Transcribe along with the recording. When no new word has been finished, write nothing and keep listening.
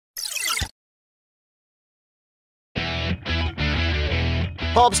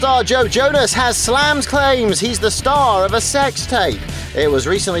Pop star Joe Jonas has slammed claims he's the star of a sex tape. It was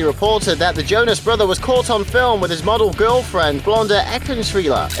recently reported that the Jonas brother was caught on film with his model girlfriend, Blanda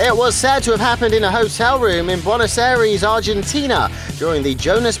Eggenschwiler. It was said to have happened in a hotel room in Buenos Aires, Argentina, during the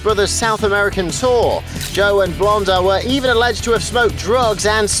Jonas Brothers South American tour. Joe and Blanda were even alleged to have smoked drugs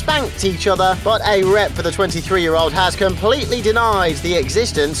and spanked each other, but a rep for the 23-year-old has completely denied the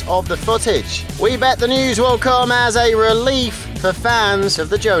existence of the footage. We bet the news will come as a relief for fans of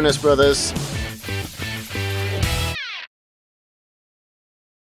the Jonas Brothers.